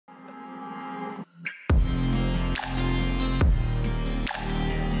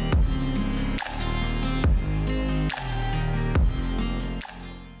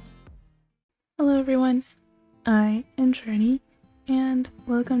everyone, I am Trini, and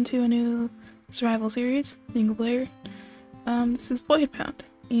welcome to a new survival series, Singleplayer. This is Voidbound,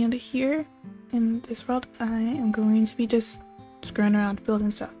 and here in this world I am going to be just screwing around building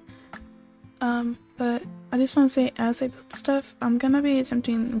stuff. But I just want to say, as I build stuff, I'm gonna be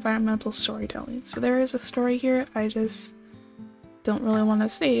attempting environmental storytelling. So there is a story here, I just don't really want to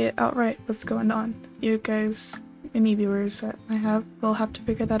say it outright what's going on. You guys, any viewers that I have, will have to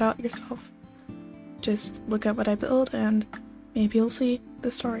figure that out yourself. Just look at what I build and maybe you'll see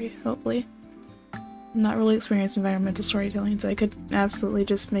the story, hopefully. I'm not really experienced in environmental storytelling, so I could absolutely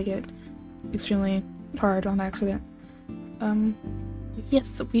just make it extremely hard on accident.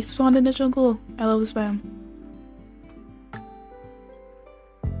 Yes, we spawned in a jungle. I love this biome.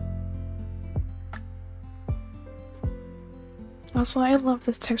 Also, I love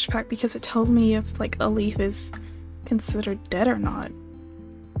this texture pack because it tells me if like a leaf is considered dead or not.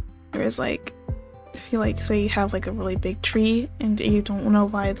 Whereas like, if you like, say you have like a really big tree and you don't know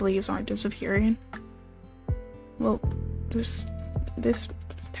why the leaves aren't disappearing. Well, this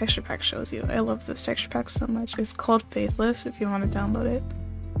texture pack shows you. I love this texture pack so much. It's called Faithless if you want to download it.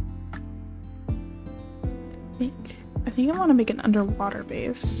 I think I want to make an underwater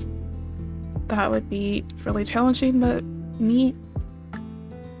base. That would be really challenging, but neat.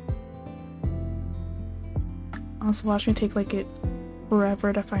 Also, watch me take like it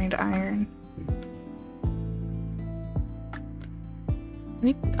forever to find iron. I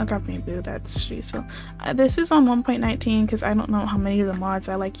think I'll grab me a boo, that's useful. This is on 1.19 because I don't know how many of the mods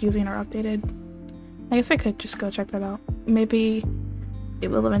I like using are updated. I guess I could just go check that out. Maybe it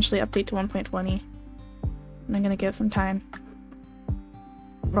will eventually update to 1.20. And I'm gonna give some time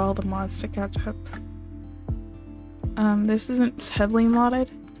for all the mods to catch up. This isn't heavily modded.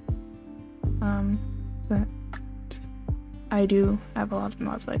 But I do have a lot of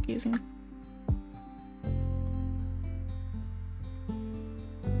mods I like using.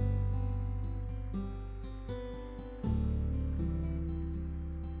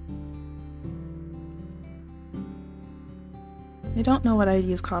 I don't know what I'd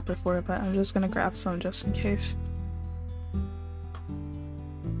use copper for, but I'm just gonna grab some just in case.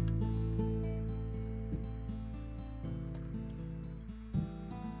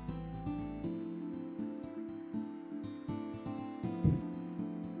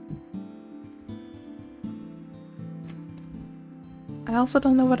 I also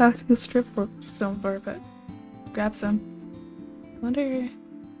don't know what I would use strip stone for, but grab some. I wonder.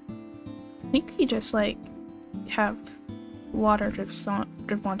 I think you just like have water drip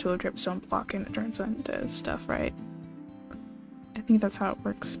onto a dripstone block and it turns into stuff, right? I think that's how it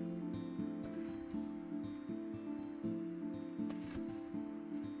works.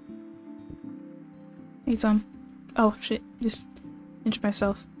 Need some. Oh shit, just injured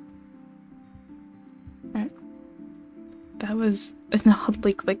myself. Alright. That was an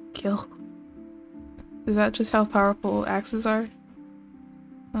oddly quick kill. Is that just how powerful axes are?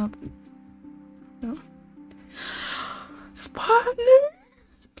 Oh. No. Partner,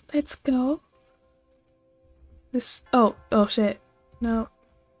 let's go. This. Oh shit. No.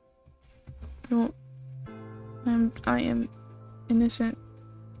 No. I am innocent.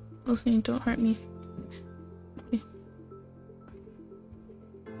 Listening, don't hurt me. Okay.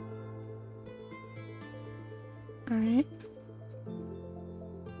 Alright.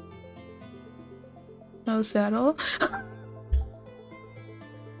 No saddle.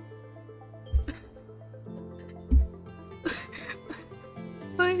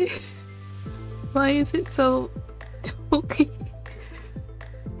 Why is it so okay?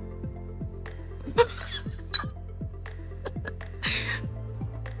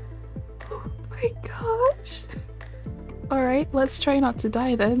 Oh my gosh. Alright, let's try not to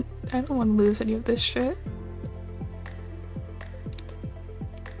die then. I don't want to lose any of this shit.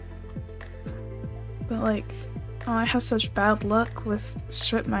 But like, oh, I have such bad luck with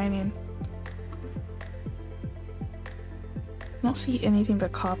strip mining. I don't see anything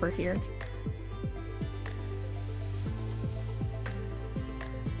but copper here.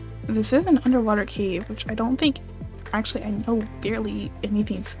 This is an underwater cave, which I don't think... Actually, I know barely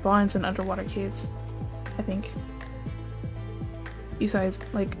anything spawns in underwater caves, I think. Besides,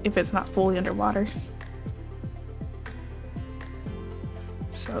 like, if it's not fully underwater.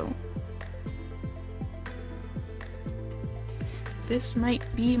 So... this might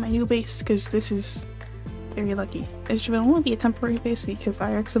be my new base, because this is very lucky. It should only be a temporary base because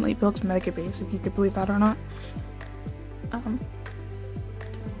I accidentally built a mega base, if you could believe that or not.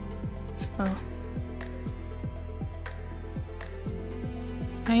 So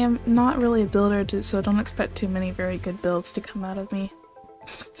I am not really a builder, so don't expect too many very good builds to come out of me.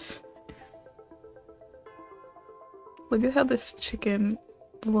 Look at how this chicken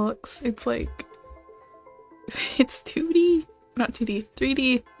looks. It's like, it's 2D, not 2D,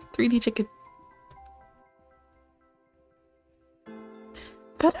 3D chicken. Is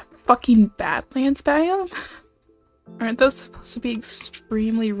that a fucking Badlands biome? Aren't those supposed to be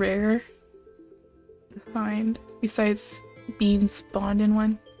extremely rare to find, besides being spawned in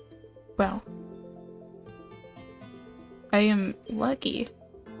one? Wow. I am lucky.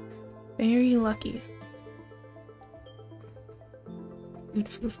 Very lucky.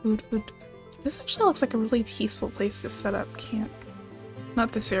 Food. This actually looks like a really peaceful place to set up camp.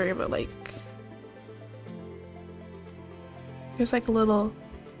 Not this area, but like... There's like a little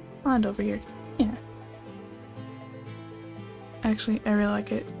pond over here. Yeah. Actually, I really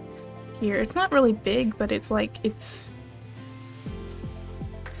like it here. It's not really big, but it's like, it's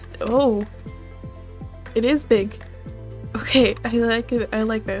oh! It is big! Okay, I like it. I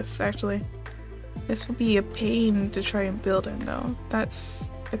like this, actually. This will be a pain to try and build in, though. That's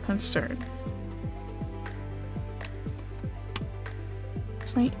a concern.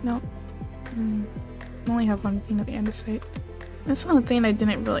 Wait, no. I only have one thing at the end of sight. That's one thing I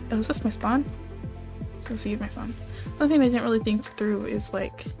didn't really— oh, is this my spawn? This is my spawn. One thing I didn't really think through is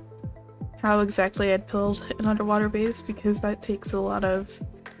like how exactly I'd build an underwater base, because that takes a lot of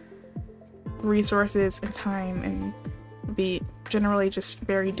resources and time and would be generally just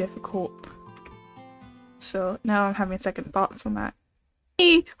very difficult. So now I'm having second thoughts on that.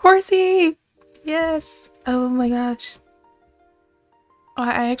 Hey, horsey! Yes! Oh my gosh. Oh,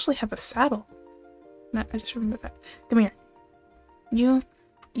 I actually have a saddle. No, I just remembered that. Come here. You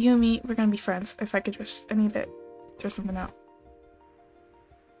and me, we're gonna be friends. If I could just— I need to throw something out.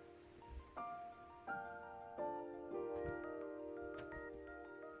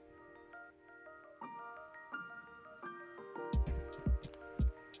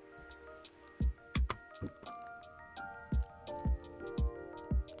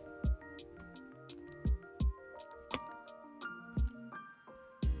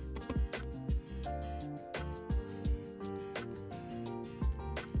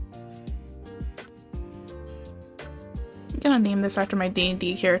 I'm gonna name this after my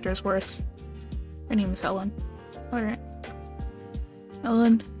D&D character's horse. Her name is Helen. Alright.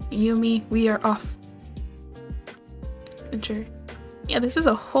 Helen, you and me, we are off. Adventure. Yeah, this is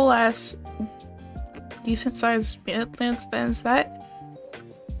a whole ass decent sized Badlands bends. That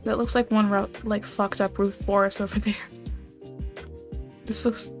looks like one like fucked up roof forest over there. This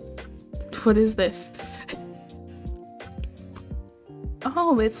looks— what is this?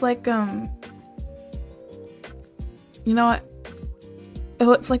 Oh, it's like you know what?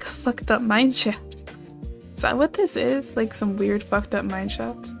 Oh, it's like a fucked up mineshaft. Is that what this is? Like some weird fucked up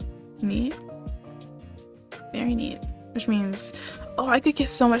mineshaft? Neat. Very neat. Which means— oh, I could get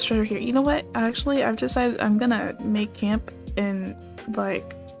so much treasure here. You know what? Actually, I've decided I'm gonna make camp in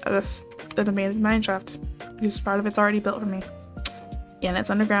like an abandoned mineshaft, because part of it's already built for me. Yeah, and it's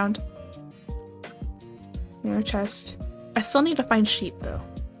underground. Mirror chest. I still need to find sheep though.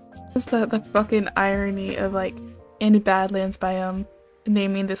 What's the fucking irony of like in a Badlands biome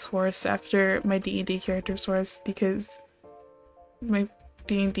naming this horse after my D&D character's horse, because my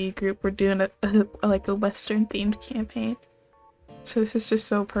D&D group, we're doing like a Western themed campaign. So this is just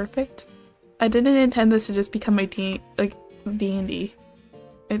so perfect. I didn't intend this to just become my D&D.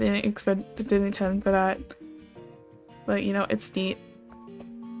 I didn't intend for that. But you know, it's neat.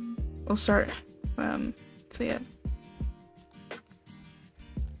 We'll start. So yeah.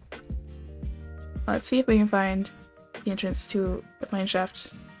 Let's see if we can find the entrance to the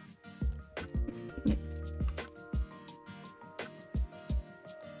mineshaft.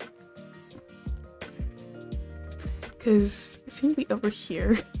 Because it seems to be over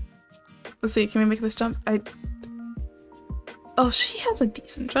here. Let's see, can we make this jump? Oh, she has a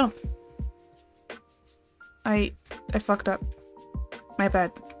decent jump. I fucked up. My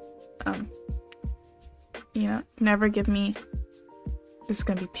bad. You know, never give me— this is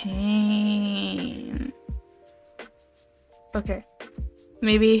gonna be pain. Okay.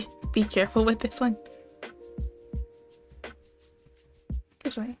 Maybe be careful with this one.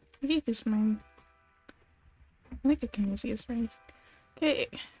 Actually, maybe use mine. I think I can use these right. Okay.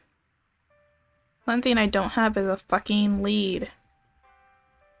 One thing I don't have is a fucking lead.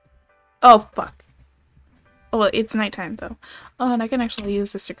 Oh, fuck. Oh, well, it's nighttime though. Oh, and I can actually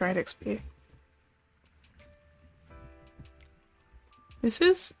use this to grind XP. This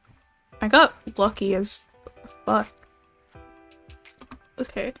is— I got lucky as fuck.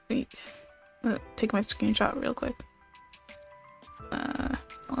 Okay, wait. Take my screenshot real quick.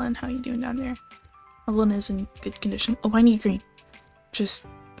 Ellen, how you doing down there? Ellen is in good condition. Oh, I need green. Just—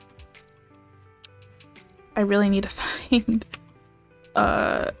 I really need to find And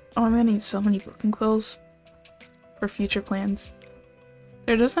oh, I'm gonna need so many broken quills for future plans.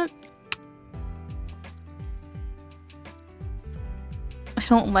 There doesn't... I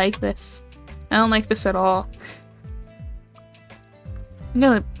don't like this. I don't like this at all. I'm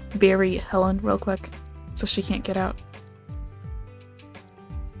gonna bury Helen real quick so she can't get out.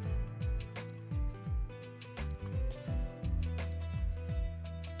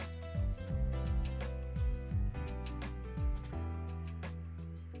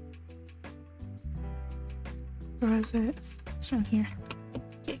 Where is it? It's down here.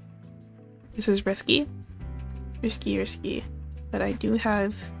 Okay. This is risky. Risky, risky. But I do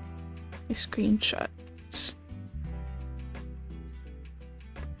have my screenshots.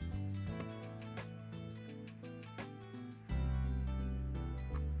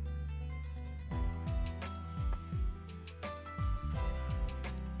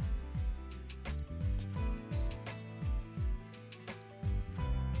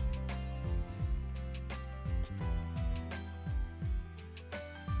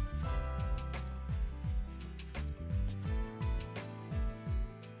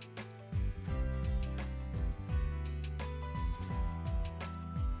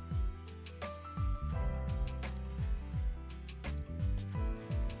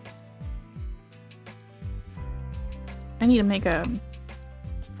 I need to make a...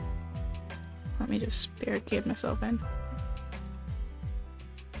 Let me just barricade myself in.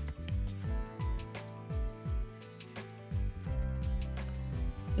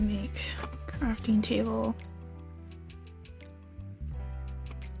 Make a crafting table.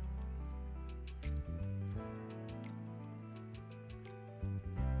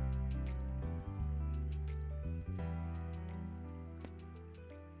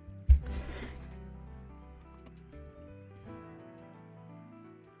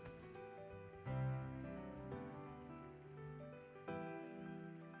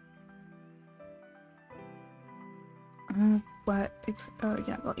 What? Oh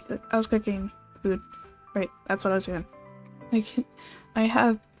yeah, well, I was cooking food. Right, that's what I was doing. I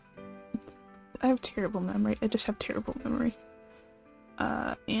have terrible memory. I just have terrible memory.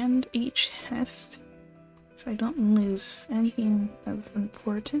 And a chest, so I don't lose anything of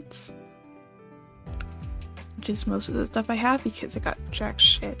importance. Which is most of the stuff I have because I got jack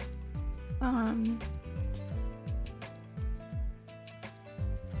shit.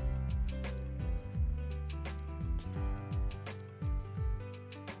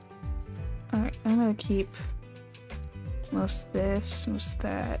 Alright, I'm gonna keep most of this, most of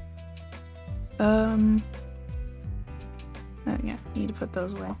that. Oh yeah, need to put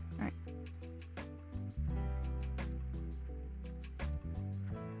those away. Alright.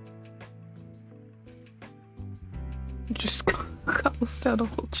 Just closed out a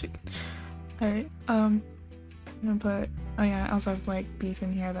whole chicken. Alright, I'm gonna put, oh yeah, I also have like beef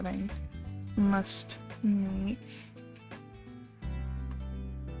in here that I must make.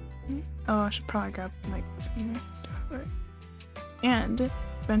 Oh, I should probably grab like some stuff. Right. And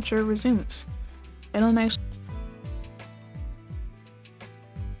adventure resumes. I don't actually.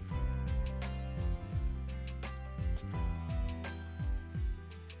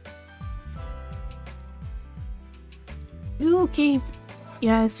 Ooh, cave.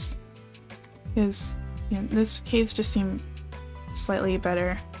 Yes. Because yeah, this caves just seem slightly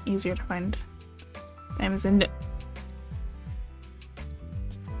better, easier to find diamonds in.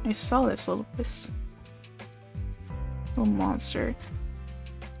 I saw this little monster.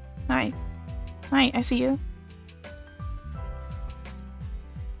 Hi. Hi, I see you.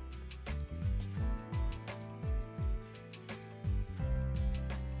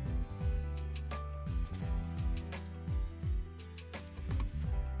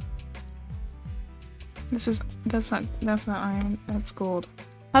 That's not iron, that's gold.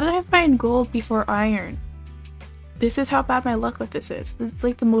 How did I find gold before iron? This is how bad my luck with this is. This is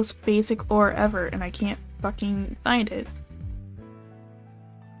like the most basic ore ever and I can't fucking find it.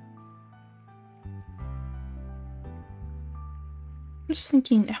 I'm just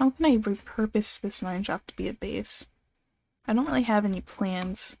thinking, how can I repurpose this mine shaft to be a base? I don't really have any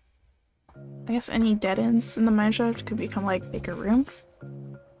plans. I guess any dead ends in the mine shaft could become like bigger rooms.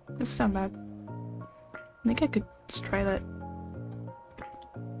 This sounds bad. I think I could just try that.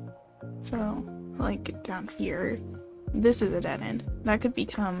 So, like down here, this is a dead end. That could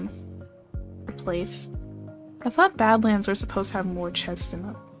become a place. I thought Badlands were supposed to have more chests in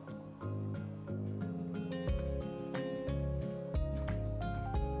them.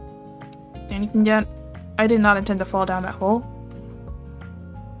 Anything yet? I did not intend to fall down that hole.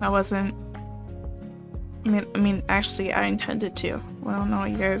 That wasn't. I mean, actually, I intended to. Well, I don't know what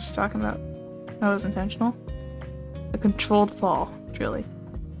you guys are talking about. That was intentional. A controlled fall, truly.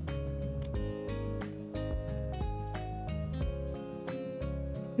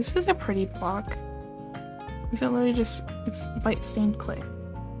 This is a pretty block. Is it literally just, it's white stained clay?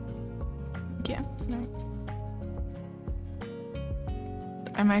 Yeah, no.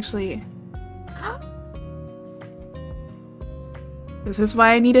 I'm actually... This is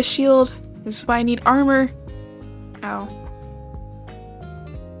why I need a shield. This is why I need armor. Ow.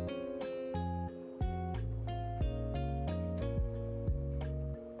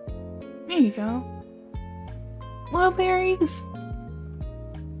 There you go. Little berries!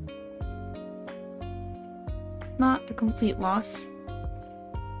 Not a complete loss.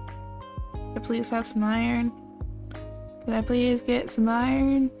 Could I please have some iron? Could I please get some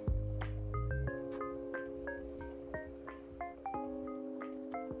iron?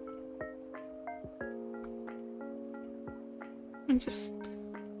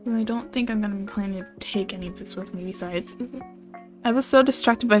 I don't think I'm gonna be planning to take any of this with me besides. I was so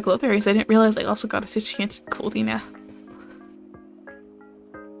distracted by glowberries I didn't realize I also got a fish-enchanted Goldie now.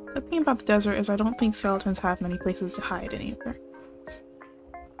 The thing about the desert is I don't think skeletons have many places to hide anywhere.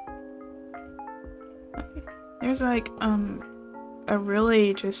 Okay. There's like, a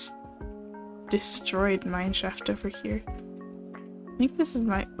really just destroyed mineshaft over here. I think this is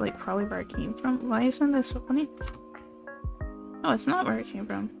probably where I came from. Why isn't this so funny? Oh, it's not where I came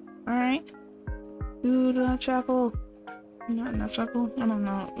from. Alright. Ooh, chapel. Not enough chapel? I don't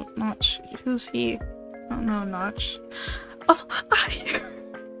know. Notch. Who's he? I don't know, Notch. Also, iron!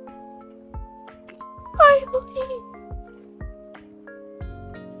 Finally!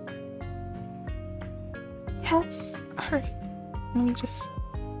 Yes! Alright. Let me just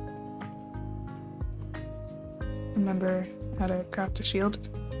remember how to craft a shield.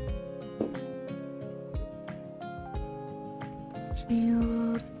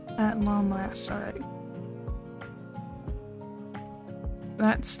 Shield at long last, alright.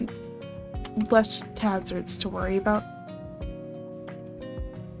 That's less hazards to worry about.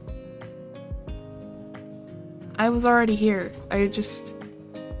 I was already here. I just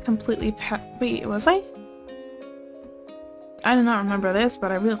completely wait, was I? I do not remember this,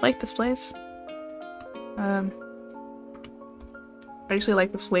 but I really like this place. I actually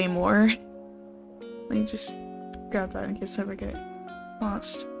like this way more. Let me just grab that in case I ever get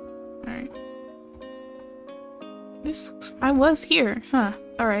lost. Alright. This looks— I was here, huh?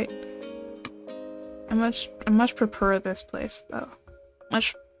 Alright. I much prefer this place though.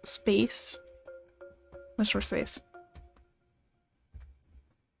 Much space. Much more space.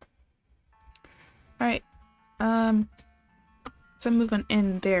 Alright. So I'm moving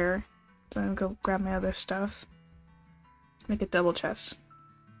in there. So I'm gonna go grab my other stuff. Let's make a double chest.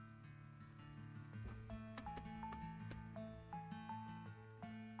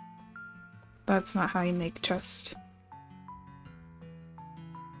 That's not how you make chests.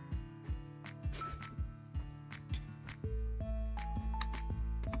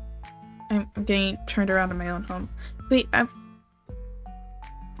 I'm getting turned around in my own home. Wait,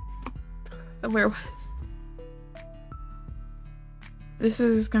 where was— This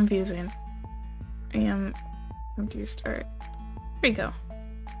is confusing. I am confused. Alright. Here we go.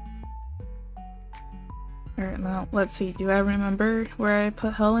 Alright, now let's see. Do I remember where I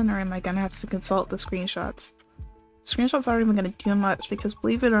put Helen, or am I gonna have to consult the screenshots? Screenshots aren't even gonna do much because,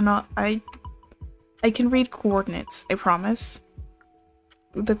 believe it or not, I can read coordinates, I promise.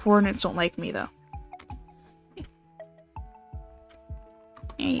 The coordinates don't like me though.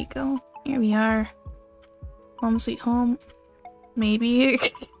 There you go. Here we are. Home sweet home. Maybe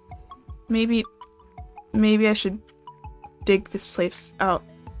maybe I should dig this place out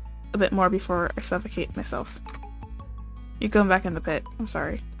a bit more before I suffocate myself. You're going back in the pit. I'm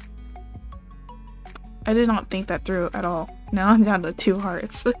sorry. I did not think that through at all. Now I'm down to 2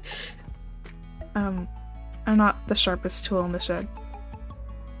 hearts. I'm not the sharpest tool in the shed.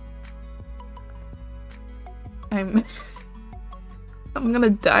 I'm gonna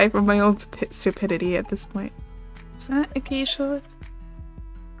die from my own stupidity at this point. Is that acacia?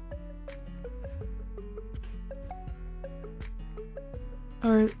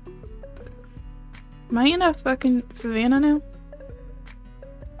 Or am I in a fucking savannah now?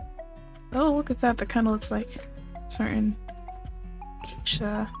 Oh, look at that. That kind of looks like certain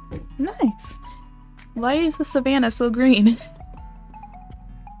acacia. Nice. Why is the savannah so green?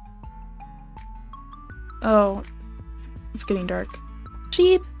 Oh, it's getting dark.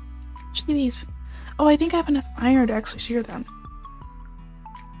 Sheep! Sheepies! Oh, I think I have enough iron to actually shear them.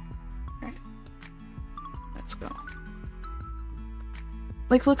 Alright. Let's go.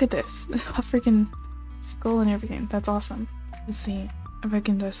 Like, look at this. A freaking skull and everything. That's awesome. Let's see if I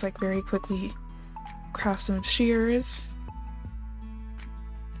can just, like, very quickly craft some shears,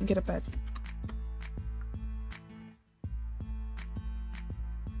 and get a bed.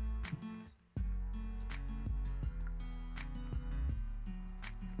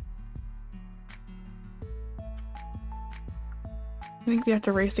 I think we have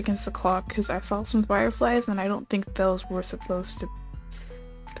to race against the clock because I saw some fireflies and I don't think those were supposed to.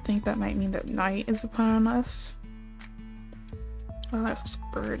 I think that might mean that night is upon us. Oh, there's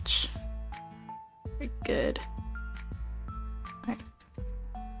a birch. Very good. Alright.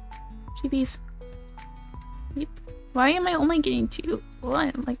 Sheepies. Yep. Why am I only getting 2?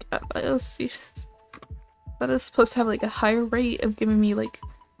 One? Like, that was supposed to have like a higher rate of giving me like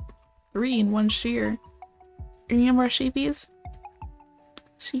 3 in one shear. Any more sheepies?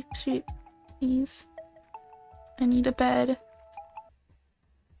 Sheep, please. I need a bed.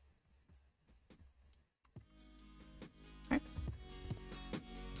 Alright.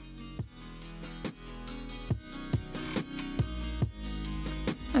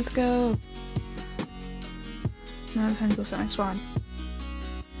 Let's go. Now I'm time to go set my spawn.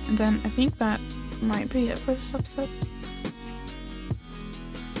 And then I think that might be it for this episode.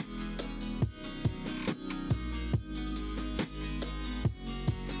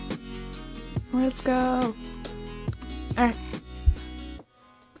 Let's go. Alright.